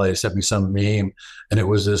over the holidays sent me some meme, and it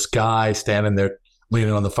was this guy standing there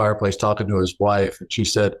leaning on the fireplace talking to his wife, and she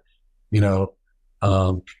said,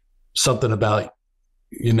 something about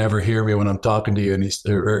you never hear me when I'm talking to you. And he's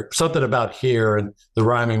or something about here, and the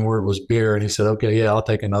rhyming word was beer. And he said, okay, yeah, I'll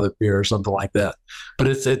take another beer or something like that. But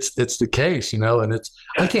it's the case, and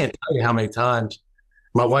I can't tell you how many times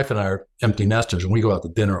my wife and I are empty nesters and we go out to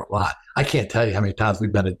dinner a lot. I can't tell you how many times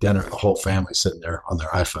we've been at dinner and the whole family sitting there on their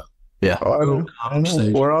iPhone. Yeah. I know.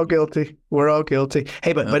 We're all guilty.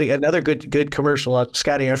 Hey, but another good commercial.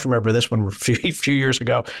 Scotty, I remember this one a few years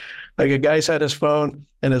ago. Like a guy's on his phone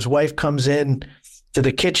and his wife comes in to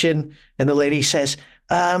the kitchen and the lady says,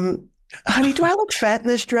 honey, do I look fat in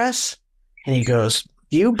this dress? And he goes,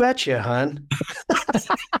 you betcha, hon.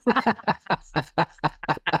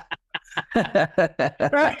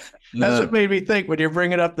 Right. That's what made me think when you're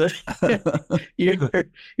bringing up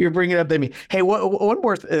you're bringing up the. Hey, one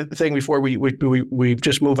more thing before we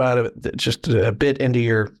just move out of it, just a bit into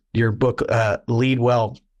your book, Lead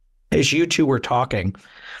Well. As you two were talking,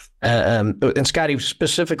 and Scotty,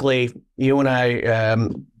 specifically, you and I,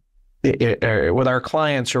 with our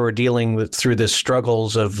clients who are dealing through the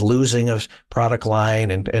struggles of losing a product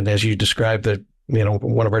line, and as you described,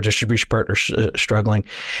 one of our distribution partners struggling,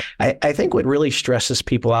 I think what really stresses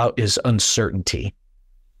people out is uncertainty,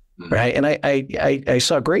 right? And I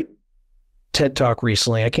saw a great TED Talk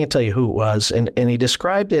recently. I can't tell you who it was, and he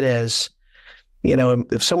described it as,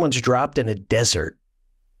 if someone's dropped in a desert,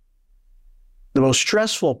 the most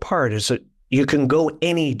stressful part is that you can go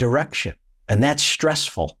any direction, and that's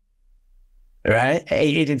stressful, right?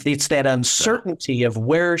 It's that uncertainty of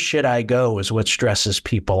where should I go is what stresses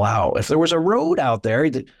people out. If there was a road out there,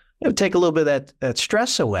 it would take a little bit of that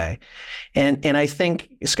stress away. And I think,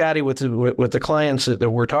 Scotty, with the clients that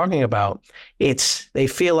we're talking about, they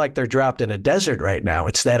feel like they're dropped in a desert right now.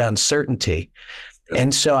 It's that uncertainty.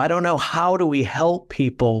 And so I don't know, how do we help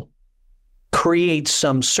people create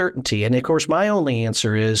some certainty? And of course, my only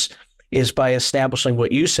answer is by establishing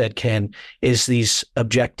what you said, Ken, is these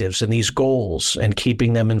objectives and these goals and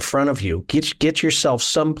keeping them in front of you. Get yourself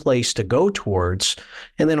someplace to go towards,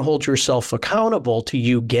 and then hold yourself accountable to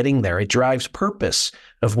you getting there. It drives purpose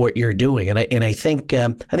of what you're doing. And I think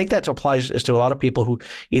that applies to a lot of people who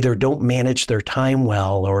either don't manage their time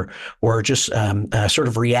well or just sort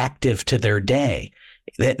of reactive to their day.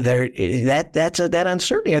 That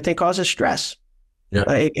uncertainty, I think, causes stress.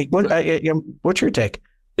 Yeah. What's your take?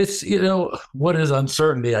 It's, what is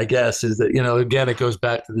uncertainty, I guess, is that, again, it goes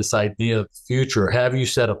back to this idea of the future. Have you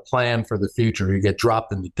set a plan for the future? You get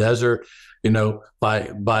dropped in the desert,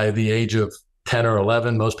 by the age of 10 or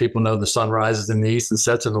 11, most people know the sun rises in the east and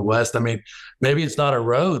sets in the west. I mean, maybe it's not a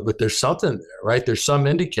road, but there's something there, right? There's some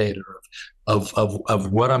indicator of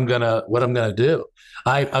what I'm gonna do.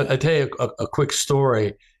 I tell you a quick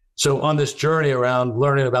story. So on this journey around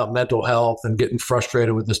learning about mental health and getting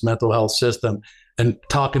frustrated with this mental health system and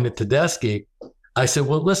talking to Tedeschi, I said,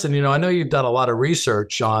 well, listen, I know you've done a lot of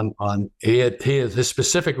research on his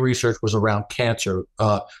specific research was around cancer,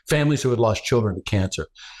 families who had lost children to cancer.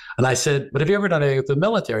 And I said, but have you ever done anything with the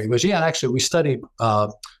military? He goes, yeah, actually, we studied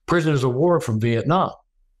prisoners of war from Vietnam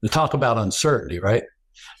to talk about uncertainty, right?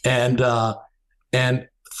 And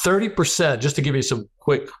 30%, just to give you some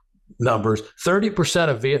quick numbers, 30%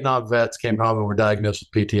 of Vietnam vets came home and were diagnosed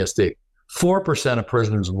with PTSD. 4% of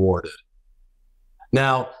prisoners of war did.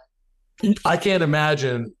 Now, I can't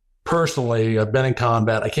imagine, personally, I've been in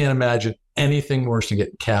combat, I can't imagine anything worse than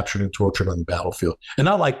getting captured and tortured on the battlefield. And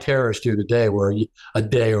not like terrorists do today, where a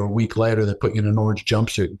day or a week later, they put you in an orange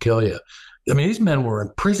jumpsuit and kill you. I mean, these men were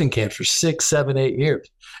in prison camps for 6, 7, 8 years.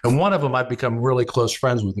 And one of them, I've become really close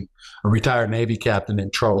friends with, a retired Navy captain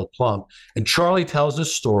named Charlie Plum. And Charlie tells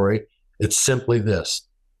his story. It's simply this.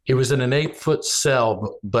 He was in an 8-foot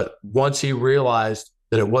cell, but once he realized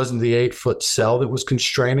that it wasn't the 8-foot cell that was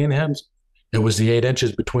constraining him, it was the 8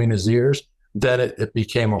 inches between his ears, then it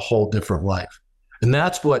became a whole different life. And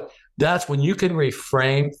that's when you can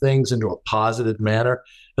reframe things into a positive manner.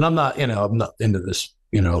 And I'm not into this,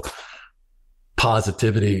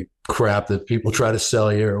 positivity crap that people try to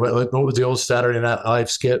sell you. What was the old Saturday Night Live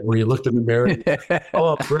skit where you looked in the mirror?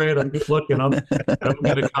 Oh, great, I'm good looking. I'm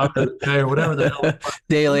going to conquer the day, or whatever the hell.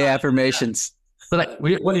 Daily affirmations. But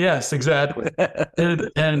yes, exactly.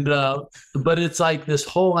 And but it's like this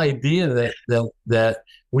whole idea that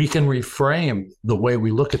we can reframe the way we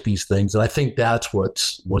look at these things, and I think that's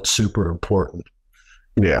what's super important.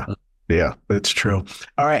 Yeah, that's true.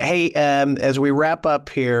 All right, hey, as we wrap up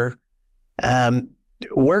here,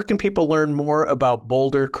 where can people learn more about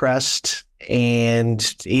Boulder Crest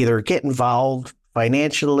and either get involved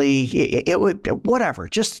financially? Whatever.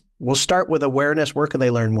 Just we'll start with awareness. Where can they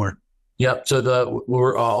learn more? Yep. So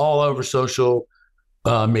we're all over social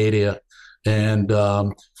media, and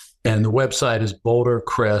the website is Boulder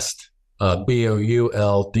Crest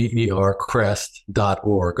BOULDER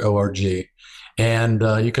Crest.org, O-R-G. And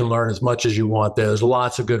you can learn as much as you want there. There's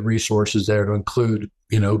lots of good resources there to include,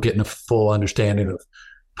 getting a full understanding of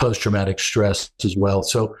post-traumatic stress as well.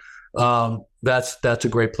 So that's a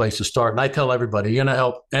great place to start. And I tell everybody, you're going to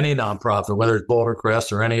help any nonprofit, whether it's Boulder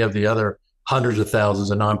Crest or any of the other hundreds of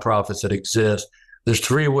thousands of nonprofits that exist. There's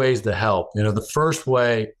 3 ways to help. The first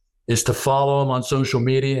way is to follow them on social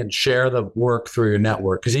media and share the work through your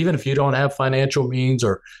network. Because even if you don't have financial means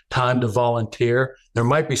or time to volunteer, there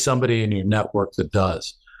might be somebody in your network that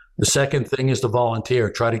does. The second thing is to volunteer.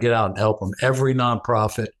 Try to get out and help them. Every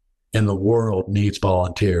nonprofit in the world needs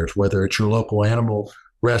volunteers, whether it's your local animal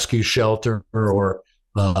rescue shelter or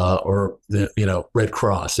the Red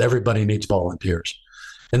Cross. Everybody needs volunteers.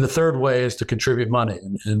 And the third way is to contribute money.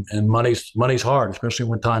 And money's hard, especially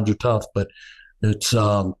when times are tough. But it's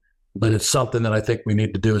something that I think we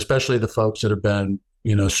need to do, especially the folks that have been,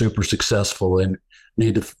 super successful and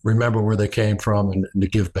need to remember where they came from and to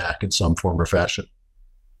give back in some form or fashion.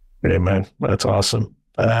 Amen. That's awesome.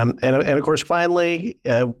 And of course, finally,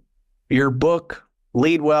 your book,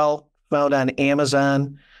 Lead Well, found on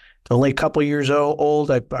Amazon. It's only a couple years old.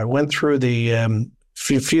 I went through the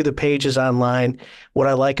few of the pages online. What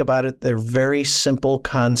I like about it, they're very simple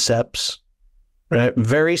concepts. Right,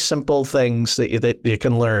 very simple things that you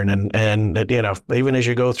can learn, and even as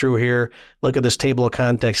you go through here, look at this table of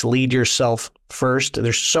contents. Lead yourself first.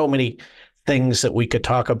 There's so many things that we could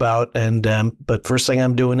talk about, but first thing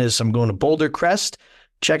I'm doing is I'm going to Boulder Crest,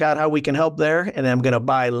 check out how we can help there, and I'm going to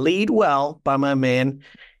buy Lead Well by my man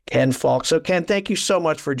Ken Falke. So Ken, thank you so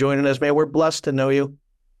much for joining us, man. We're blessed to know you.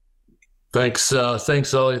 Thanks,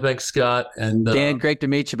 Ollie. Thanks, Scott. And Dan, great to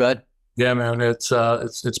meet you, bud. Yeah, man, it's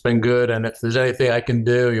been good. And if there's anything I can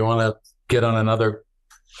do, you want to get on another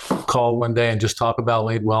call one day and just talk about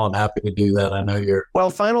Lead Well, I'm happy to do that. I know you're... Well,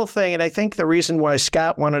 final thing, and I think the reason why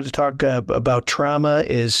Scott wanted to talk about trauma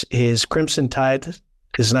is his Crimson Tide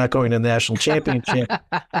is not going to the national championship.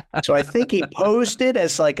 So I think he posed it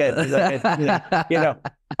as like I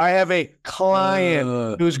have a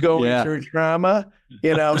client who's going through trauma.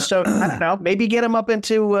 So I don't know, maybe get him up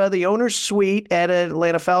into the owner's suite at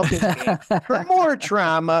Atlanta Falcons game for more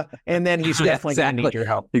trauma, and then he's definitely going to need your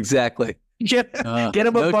help. Exactly. Get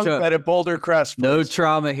him a bunk bed at Boulder Crest. No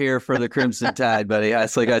trauma here for the Crimson Tide, buddy.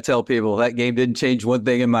 That's like I tell people, that game didn't change one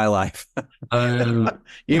thing in my life.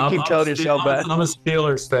 You keep telling yourself that. I'm a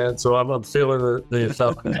Steelers fan, so I'm feeling the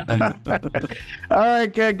Falcons. All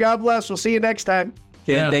right, kid. God bless. We'll see you next time.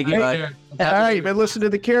 Ken, thank you, bud. All right, you've been listening to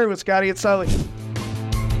The Cure with Scotty and Sully.